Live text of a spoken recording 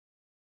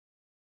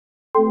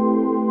Welcome.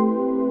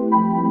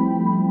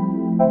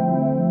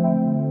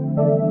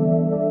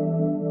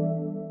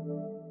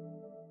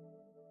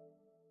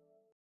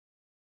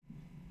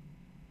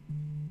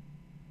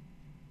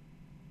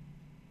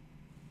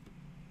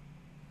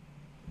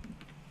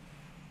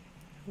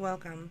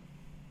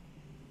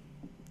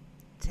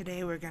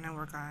 Today we're going to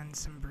work on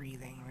some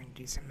breathing. We're going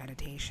to do some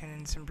meditation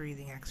and some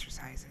breathing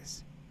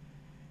exercises.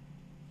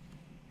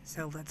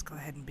 So let's go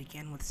ahead and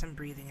begin with some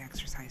breathing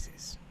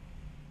exercises.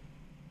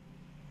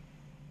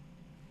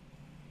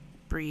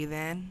 Breathe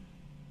in,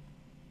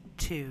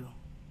 2,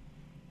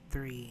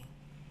 3,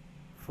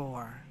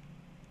 4.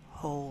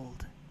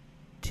 Hold,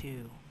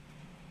 2,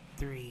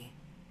 3,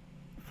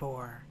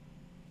 4.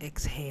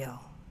 Exhale,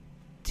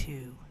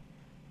 2,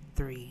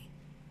 3,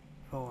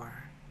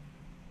 4.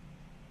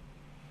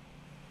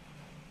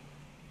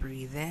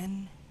 Breathe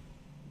in,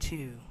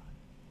 2,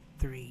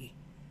 3,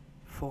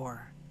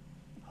 4.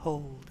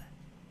 Hold,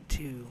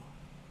 2,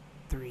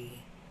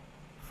 3,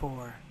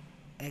 4.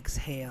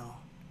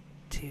 Exhale,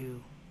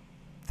 2,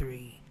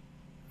 3,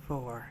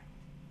 4.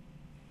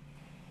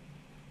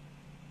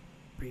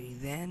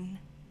 Breathe in,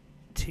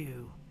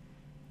 2,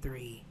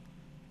 3,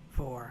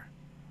 4.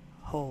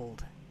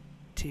 Hold,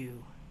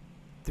 2,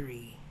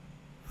 3,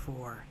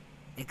 4.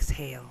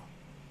 Exhale,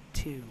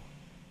 2,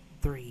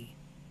 3,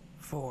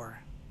 4.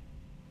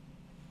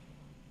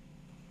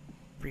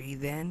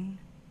 Breathe in,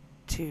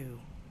 2,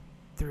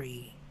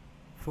 3,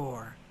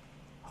 4.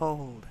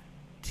 Hold,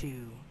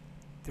 2,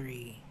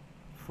 3,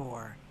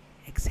 4.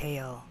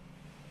 Exhale,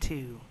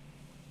 2,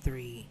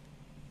 3,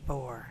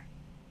 4.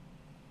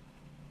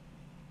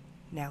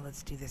 Now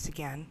let's do this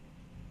again,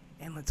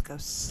 and let's go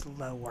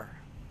slower.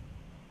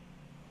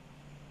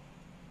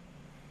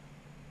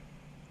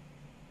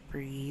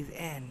 Breathe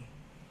in,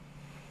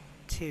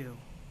 2,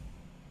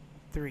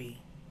 3,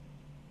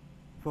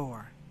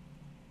 4.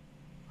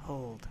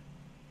 Hold,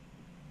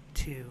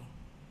 2,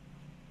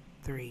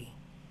 3.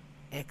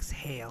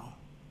 Exhale,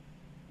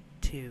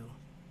 2,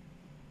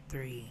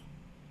 3,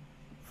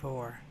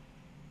 4,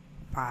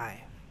 5.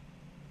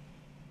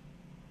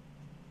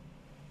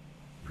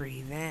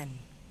 Breathe in,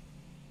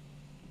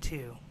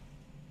 2,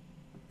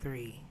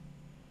 3,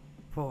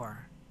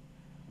 4.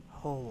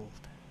 Hold,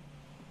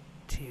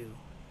 2,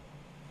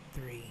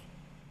 3.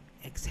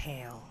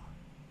 Exhale,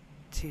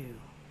 2,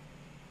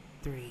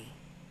 3,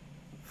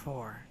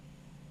 4,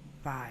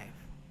 5.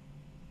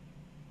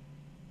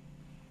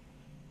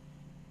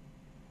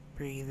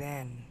 Breathe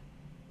in,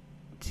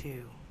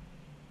 2,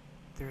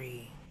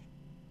 3,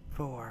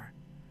 4.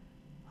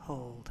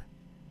 Hold,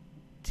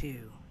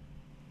 2,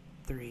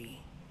 3.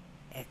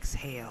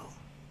 Exhale,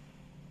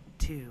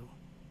 2,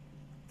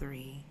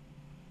 3,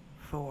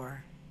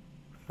 4,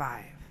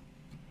 5.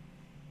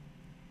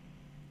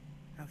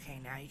 Okay,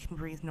 now you can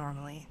breathe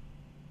normally.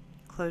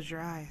 Close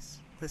your eyes.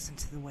 Listen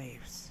to the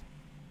waves.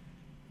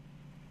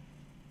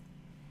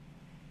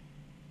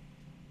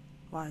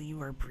 While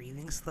you are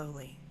breathing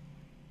slowly,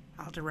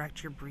 I'll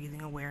direct your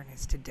breathing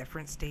awareness to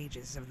different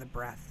stages of the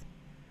breath.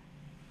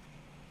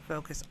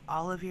 Focus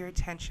all of your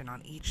attention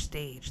on each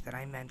stage that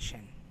I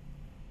mention.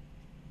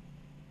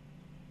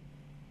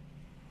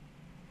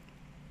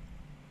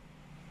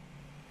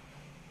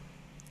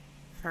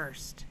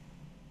 First,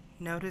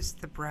 notice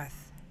the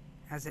breath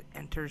as it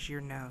enters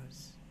your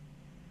nose.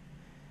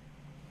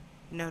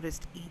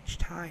 Notice each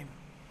time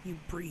you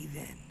breathe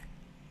in,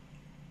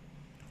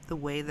 the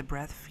way the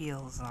breath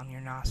feels on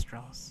your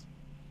nostrils.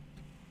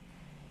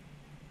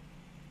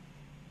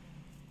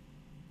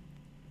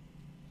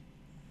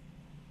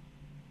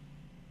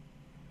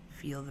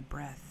 Feel the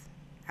breath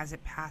as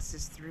it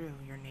passes through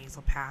your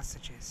nasal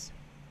passages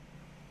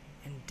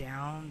and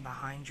down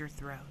behind your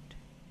throat.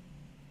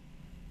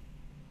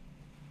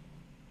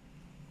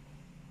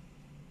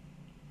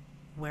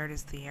 Where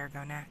does the air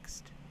go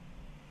next?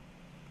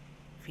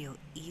 Feel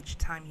each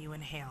time you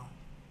inhale,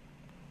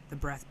 the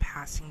breath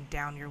passing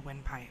down your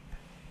windpipe.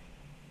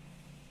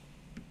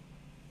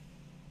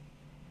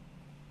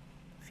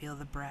 Feel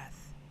the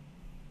breath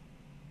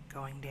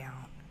going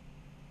down.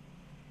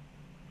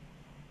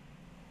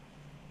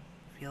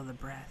 Feel the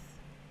breath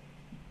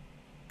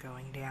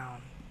going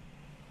down.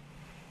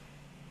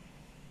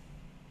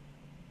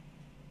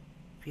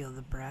 Feel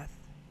the breath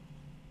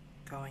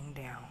going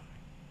down.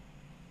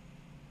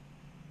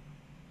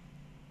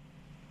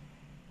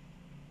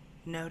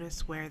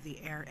 Notice where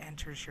the air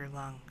enters your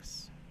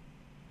lungs,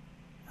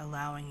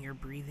 allowing your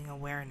breathing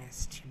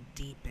awareness to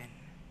deepen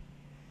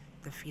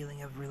the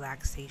feeling of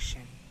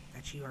relaxation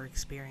that you are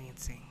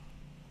experiencing.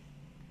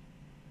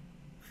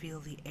 Feel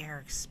the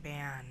air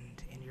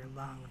expand in your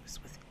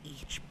lungs with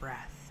each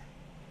breath.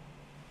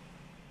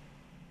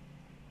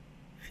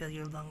 Feel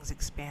your lungs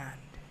expand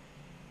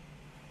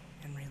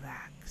and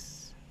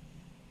relax.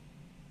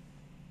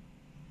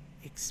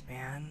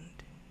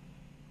 Expand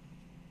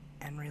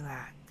and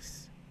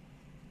relax.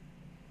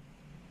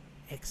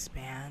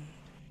 Expand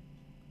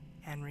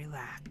and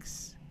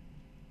relax.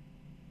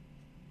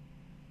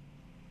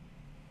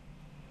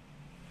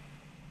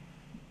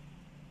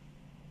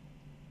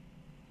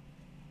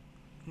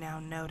 Now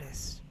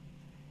notice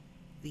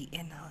the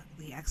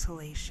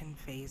exhalation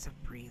phase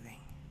of breathing.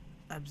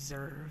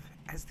 Observe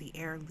as the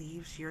air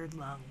leaves your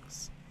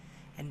lungs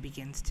and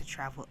begins to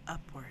travel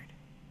upward.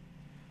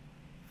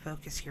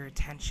 Focus your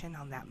attention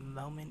on that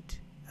moment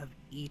of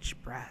each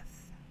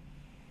breath.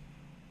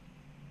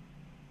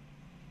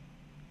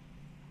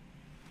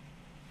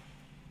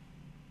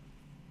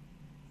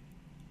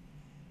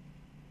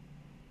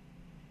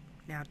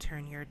 Now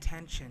turn your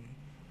attention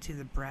to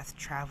the breath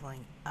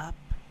traveling up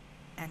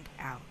and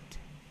out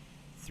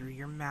through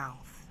your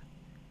mouth.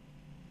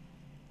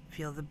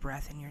 Feel the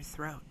breath in your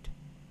throat,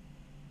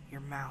 your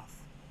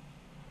mouth,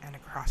 and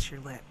across your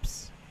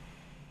lips.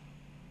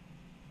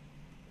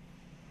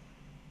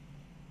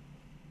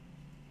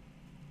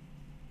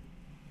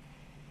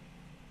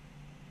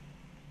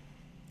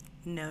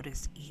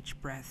 Notice each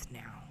breath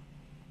now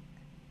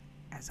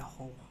as a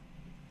whole.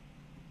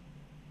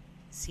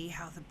 See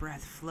how the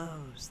breath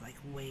flows like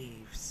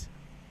waves.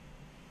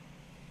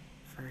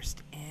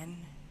 First in,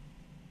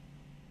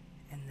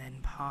 and then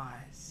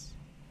pause,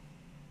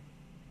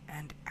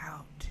 and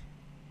out,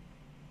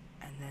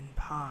 and then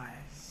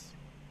pause,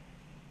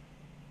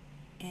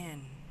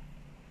 in,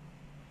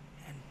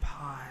 and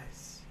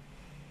pause,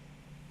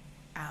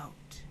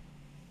 out,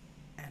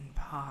 and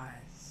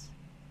pause,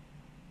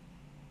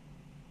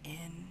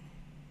 in,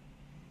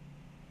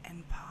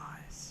 and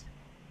pause,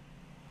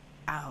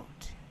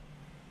 out,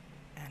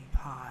 and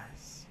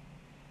pause.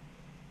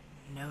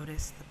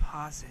 Notice the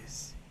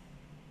pauses.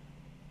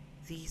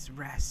 These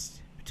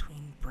rest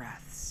between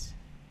breaths.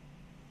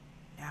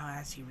 Now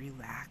as you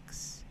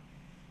relax,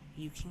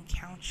 you can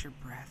count your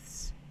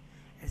breaths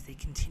as they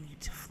continue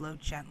to flow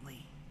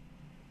gently.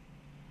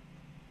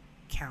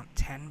 Count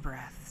 10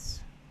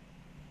 breaths.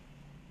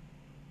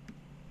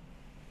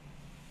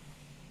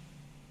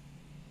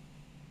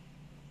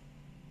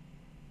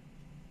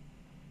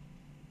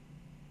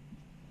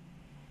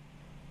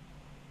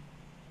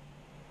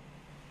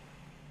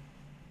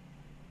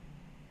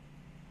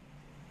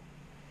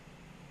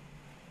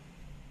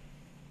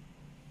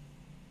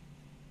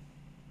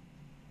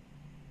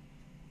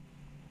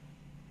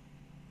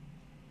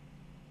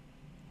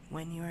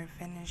 When you are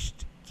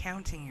finished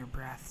counting your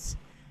breaths,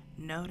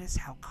 notice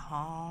how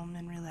calm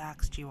and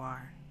relaxed you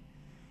are.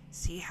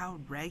 See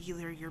how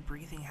regular your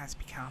breathing has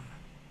become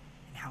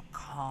and how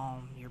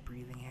calm your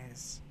breathing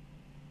is.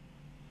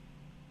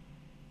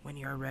 When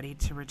you are ready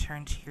to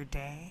return to your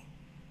day,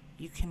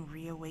 you can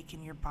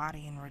reawaken your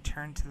body and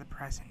return to the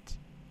present.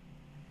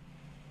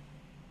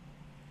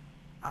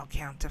 I'll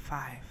count to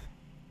 5.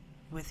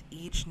 With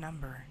each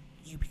number,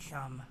 you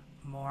become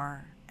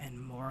more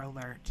and more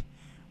alert,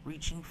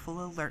 reaching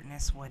full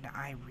alertness when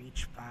I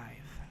reach 5.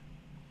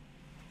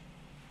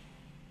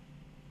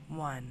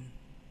 1,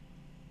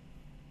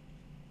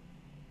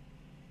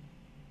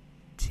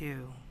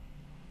 2,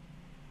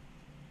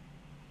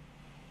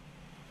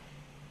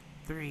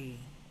 3,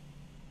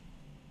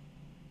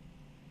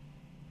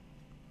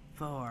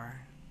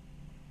 4,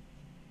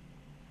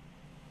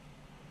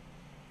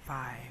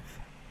 5.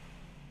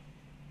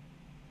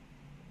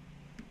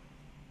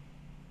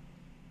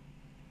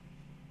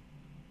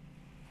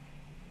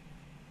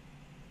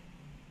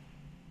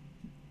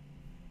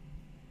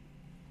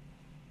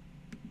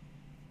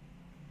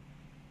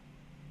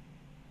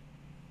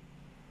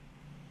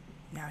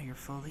 Now you're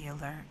fully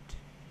alert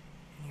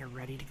and you're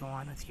ready to go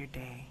on with your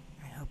day.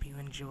 I hope you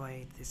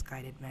enjoyed this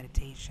guided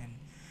meditation.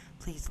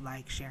 Please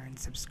like, share, and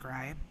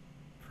subscribe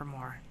for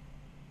more.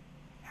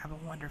 Have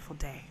a wonderful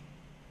day.